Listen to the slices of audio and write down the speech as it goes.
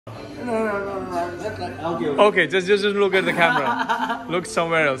Okay, just look at the camera. Look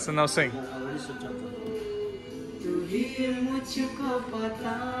somewhere else and now sing.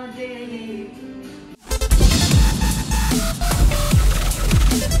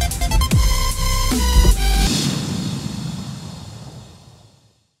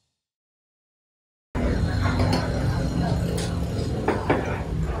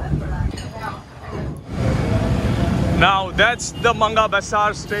 Now that's the Manga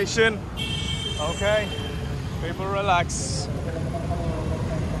Bazaar station. Okay, people relax.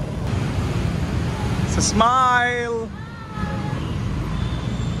 It's a smile.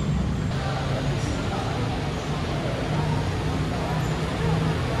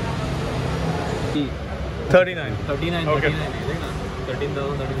 $39. Okay.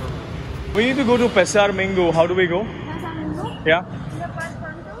 13,000. We need to go to Pasar Minggu. How do we go? Yeah.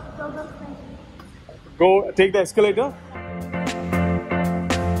 Go take the escalator.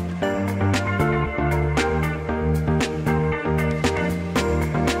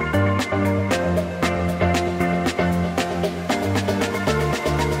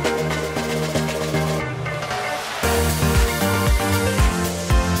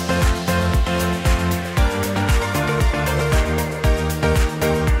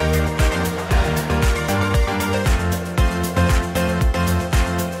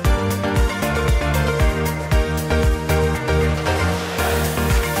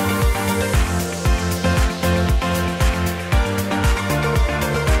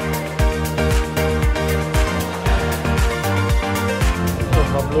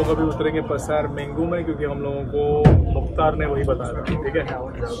 हम लोग अभी उतरेंगे पसार मिंगू में क्योंकि हम लोगों को मुख्तार ने वही बताया था, ठीक है।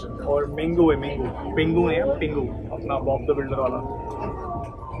 और मिंगू है, मिंगू पिंगू नहीं है, पिंगू अपना बॉब द बिल्डर वाला।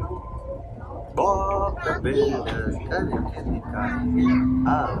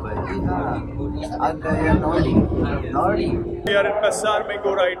 We are in Pasar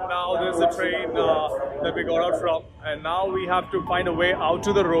Minggu right now. There's a train that we got out from, and now we have to find a way out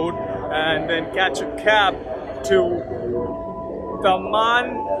to the road and then catch a cab to Taman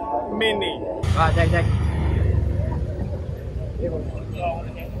Mini.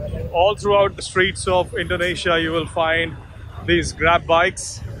 All throughout the streets of Indonesia, you will find these grab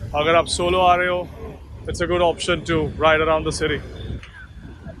bikes. अगर आप solo आ रहे हो, it's a good option to ride around the city.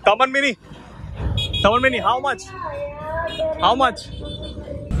 Taman Mini. Taman Mini. How much? How much?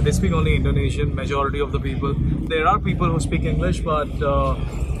 They speak only Indonesian. Majority of the people. There are people who speak English, but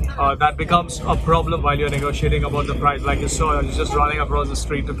that becomes a problem while you're negotiating about the price. Like you saw, you're just running across the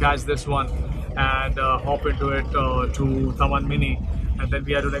street to catch this one and hop into it to Taman Mini, and then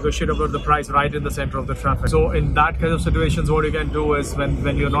we had to negotiate about the price right in the center of the traffic. So in that kind of situations, what you can do is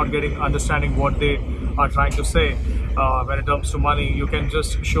when you're not understanding what they are trying to say when it comes to money, you can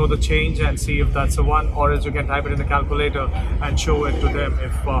just show the change and see if that's the one, or else you can type it in the calculator and show it to them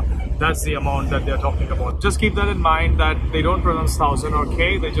if that's the amount that they're talking about. Just keep that in mind that they don't pronounce 1,000 or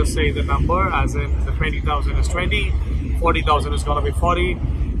K, they just say the number, as in the 20,000 is 20, 40,000 is gonna be 40,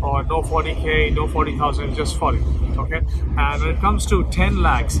 or no 40K, no 40,000, just 40, okay? And when it comes to 10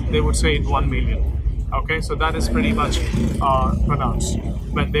 lakhs, they would say 1 million. Okay, so that is pretty much pronounced.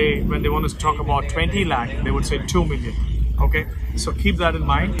 When they want to talk about 20 lakh, they would say 2 million. Okay, so keep that in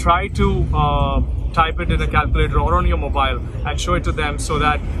mind. Try to type it in a calculator or on your mobile and show it to them so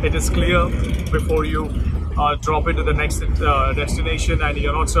that it is clear before you drop it to the next destination and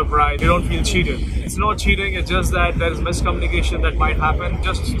you're not surprised, you don't feel cheated. It's not cheating, it's just that there is miscommunication that might happen.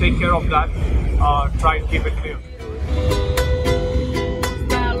 Just take care of that. Try and keep it clear.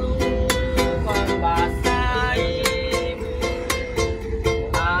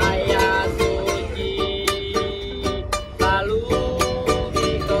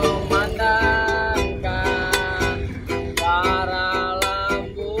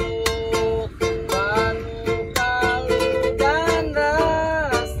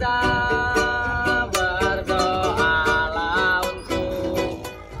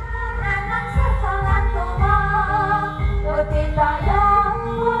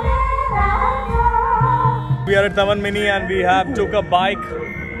 We are at Taman Mini and we have took a bike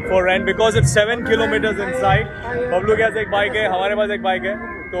for rent because it's 7 kilometers inside. Bablu के पास एक bike है, हमारे पास एक bike है,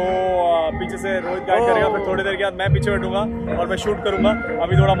 तो पीछे से Rohit guide करेगा, फिर थोड़ी देर के बाद मैं पीछे बैठूंगा और मैं शूट करूंगा।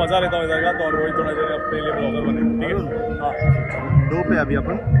 अभी थोड़ा मजा लेता हूँ इधर का, तो रोहित थोड़ा देर अपने लिए ब्लॉगर बने, ठीक है? हाँ, 2 पे अभी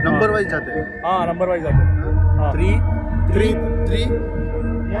अपन नंबर वाइज जाते हैं। हाँ, नंबर वाइज जाते हैं। हाँ, 3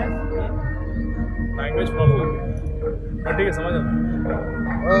 लैंग्वेज प्रॉब्लम, ठीक है, समझ आता।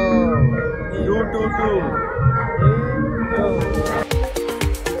 2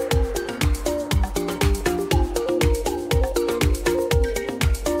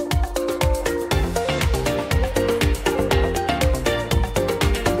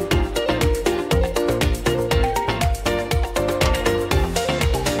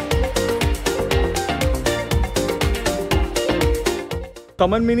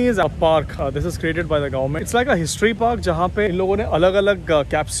 Taman Mini is a park. This is created by the government. It's like a history park जहाँ पे इन लोगों ने अलग-अलग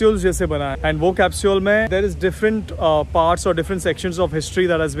capsules जैसे बनाए. And वो capsule में there is different parts or different sections of history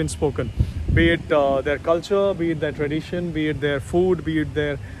that has been spoken. Be it their culture, be it their tradition, be it their food, be it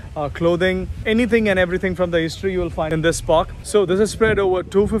their clothing, anything and everything from the history you will find in this park. So this is spread over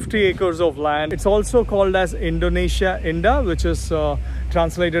 250 acres of land. It's also called as Indonesia Indah, which is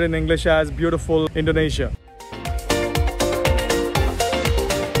translated in English as beautiful Indonesia.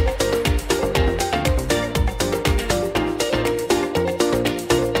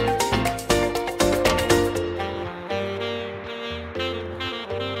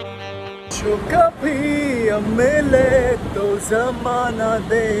 जो कभी मिले तो ज़माना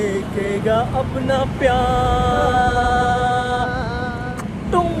देखेगा अपना प्यार.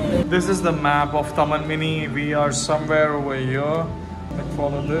 This is the map of Taman Mini. We are somewhere over here. Let's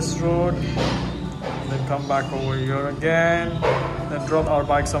follow this road, then come back over here again, then drop our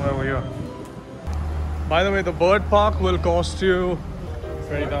bike somewhere over here. By the way, the bird park will cost you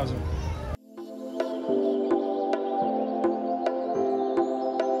 20,000.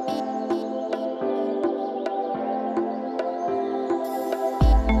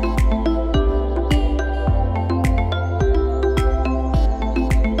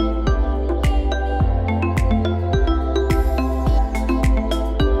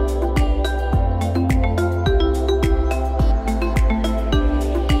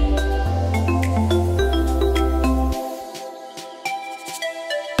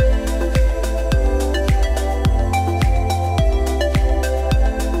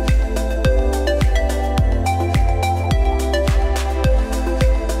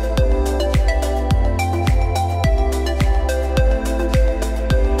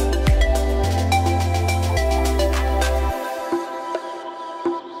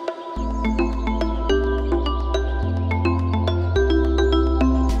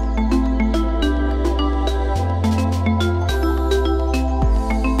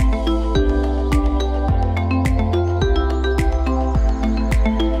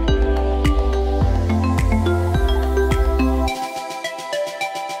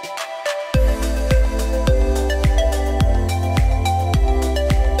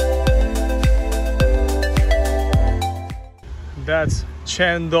 That's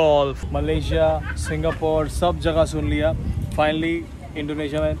Chendol. Malaysia, Singapore, सब जगह सुन लिया. Finally,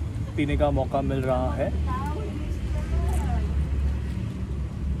 Indonesia में पीने का मौका मिल रहा है.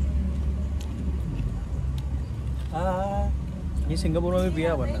 ये सिंगापुर में भी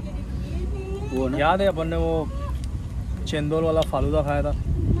पिया अपन ने. वो याद है अपन ने वो चेंदोल वाला फालूदा खाया था.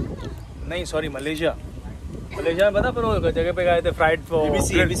 नहीं सॉरी मलेशिया में पता पर वो जगह पे गए थे fried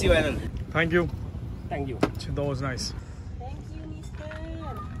ABC vinyl. Thank you. Chendol was nice.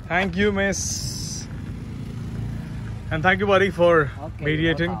 Thank you, miss. And thank you, buddy, for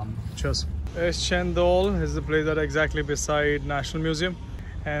mediating. Cheers. There's Chendol. This is the place that exactly beside National Museum.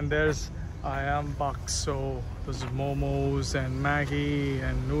 And there's Ayam Bakso. There's momos and Maggi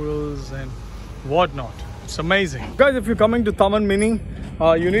and noodles and whatnot. It's amazing. Guys, if you're coming to Taman Mini,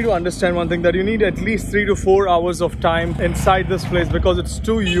 you need to understand one thing, that you need at least 3 to 4 hours of time inside this place because it's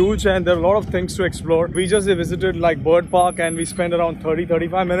too huge and there are a lot of things to explore. We just visited like bird park and we spent around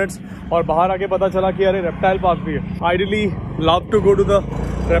 30-35 minutes. और बाहर आके पता चला कि अरे reptile park भी है. Ideally, love to go to the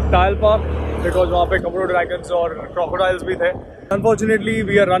reptile park because वहाँ पे Komodo dragons और crocodiles भी थे. Unfortunately,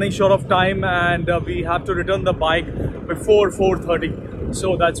 we are running short of time and we have to return the bike before 4:30.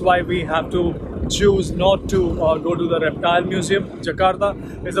 So that's why we have to choose not to go to the reptile museum. Jakarta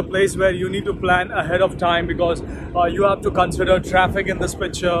is a place where you need to plan ahead of time because you have to consider traffic in this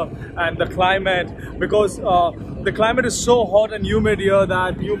picture and the climate, because the climate is so hot and humid here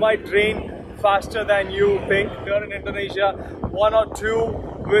that you might drain faster than you think. Here in Indonesia, 1 or 2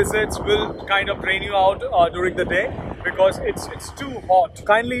 visits will kind of drain you out during the day because it's too hot.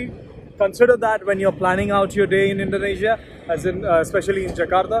 Kindly consider that when you're planning out your day in Indonesia, as in especially in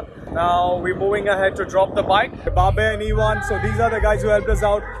Jakarta. Now we're moving ahead to drop the bike. Babe and Iwan, so these are the guys who helped us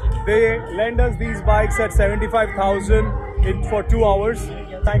out. They lend us these bikes at 75,000 for 2 hours.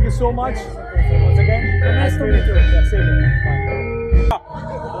 Thank you so much once again. Nice to meet you. Yeah, same here. Bye.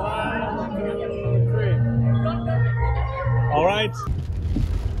 1, 2, 3. All right.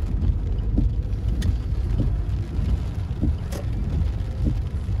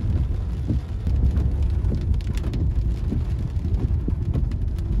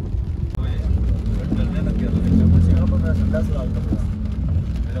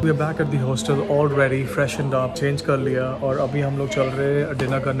 We are back at the hostel, all ready, freshened up, change कर लिया और अभी हम लोग चल रहे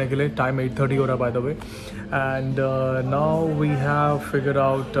dinner करने के लिए. Time 8:30 हो रहा by the way, and now we have figured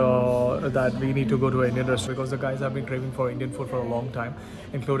out that we need to go to an Indian restaurant because the guys have been craving for Indian food for a long time,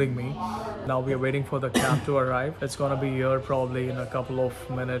 including me. Now we are waiting for the cab to arrive. It's gonna be here probably in a couple of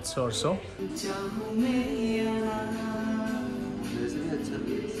minutes or so.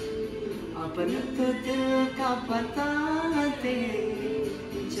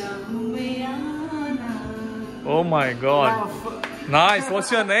 Oh my god. Nice.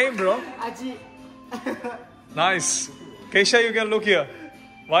 What's your name, bro? Aji. Nice. Keisha, you can look here.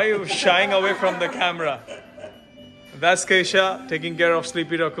 Why are you shying away from the camera? That's Keisha taking care of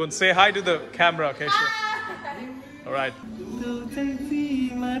Sleepy Raccoon. Say hi to the camera, Keisha. Alright.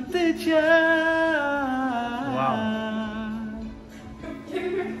 Wow.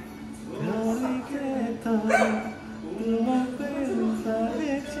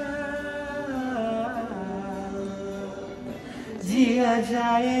 जिया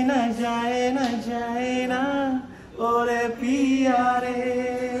जाए ना जाए ना जाए ना ओरे पिया रे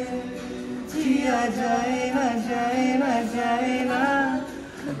जिया जाए ना जाए ना जाए ना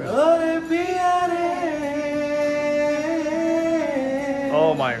ओरे पिया रे.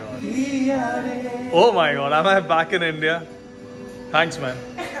 Oh my god. Oh my god, am I back in India? Thanks man.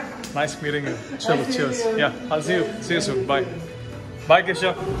 Nice meeting you. Chalo, cheers. Yeah, I'll see you. See you soon. Bye. Bye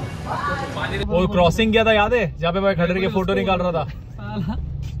Kesha. वो क्रॉसिंग किया था याद है जहाँ पे मैं खड़े के फोटो निकाल रहा था.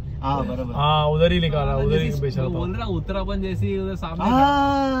 हाँ बराबर. हाँ उधर ही निकाला, उधर ही बेचा था. बोल रहा उत्तराखंड जैसी उधर सामने.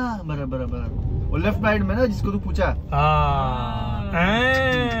 हाँ बराबर बराबर. वो लेफ्ट राइट में ना जिसको तू पूछा. हाँ.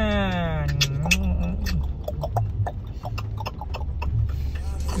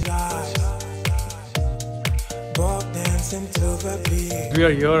 We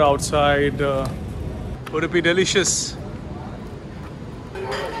are here outside. Would it be delicious?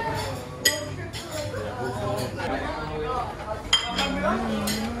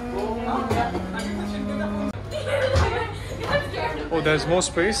 Oh, there's more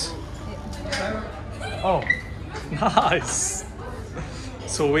space. Oh, nice.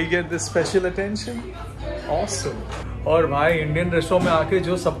 So we get this special attention. Awesome. और भाई इंडियन रेस्टोरेंट में आके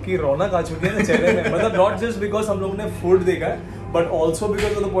जो सबकी रौनक आ चुकी है ना चेहरे में, मतलब नॉट जस्ट बिकॉज हम लोगों ने फूड देखा है, but also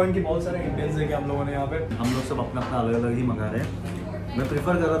because of the point कि बहुत सारे इंडियंस देखे हम लोगों ने यहाँ पे. हम लोग सब अपना अपना अलग अलग ही मंगा रहे हैं. मैं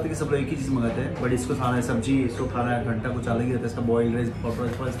प्रेफर कर रहा था कि सब लोग एक ही चीज़ मंगाते हैं, बट इसको खाना है सब्जी, इसको खाना है घंटा कुछ अलग ही रहता है. इसका boiled rice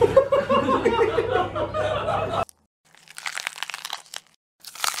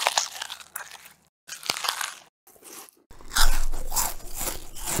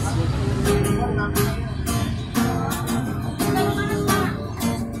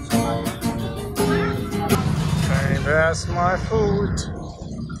That's my food.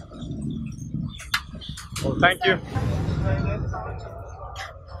 Oh, thank you.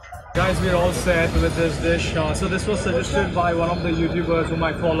 Guys, we're all set with this dish. So this was suggested by one of the YouTubers whom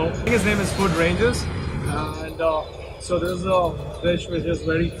I follow. His name is Food Rangers. And so this is a dish which is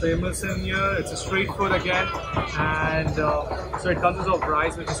very famous in here. It's a street food again. And so it consists of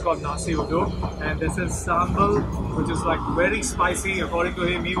rice which is called nasi uduk. And this is sambal which is like very spicy. According to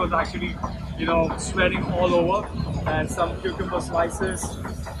him, he was actually, you know, sweating all over. And some cucumber slices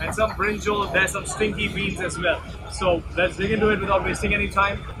and some brinjal. There's some stinky beans as well. So let's dig into it without wasting any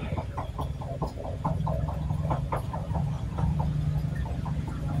time.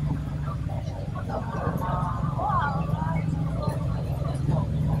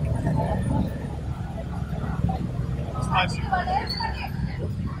 Spicy.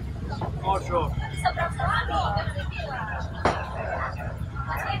 Not sure.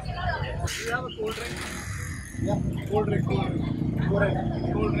 Do you have a cold drink? Yeah. Cold drink, cold drink.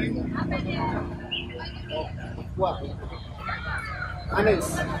 Cold drink. What? Anis.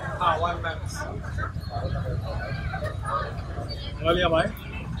 हाँ, 1 max. Walia भाई.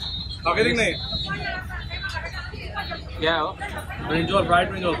 खाके देख नहीं. क्या है वो? Brinjal, fried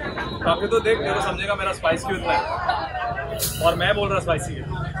brinjal. खाके तो देख, तेरे को समझेगा मेरा स्पाइस क्यों इतना है. और मैं बोल रहा स्पाइसी है.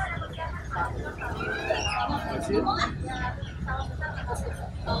 स्पाइसी है?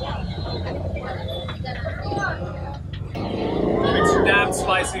 It's damn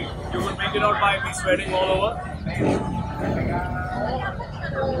spicy. You would make it out by me sweating all over.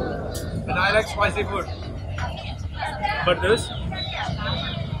 And I like spicy food. But this,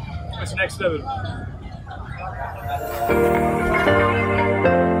 it's next level.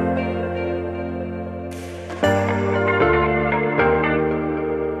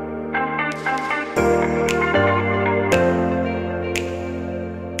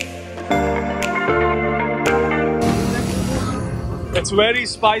 It's very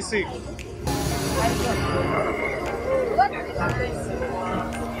spicy.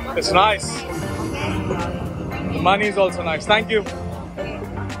 It's nice. Money is also nice. Thank you.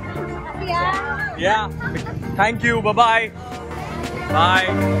 Yeah. Thank you. Bye-bye. Bye.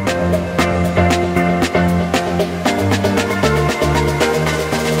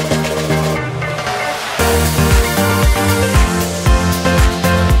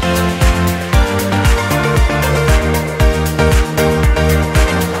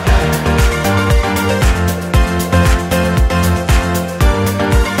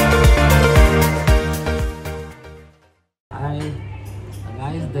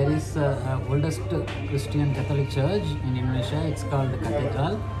 Guys, there is oldest Christian Catholic church in Indonesia. It's called the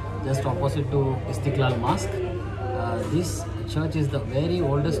Cathedral, just opposite to Istiqlal Mosque. This church is the very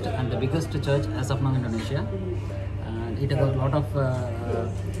oldest and the biggest church as of now in Indonesia. And it has a lot of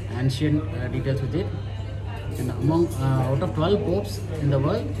ancient details with it. And among out of 12 popes in the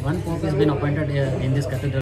world, one pope has been appointed in this cathedral.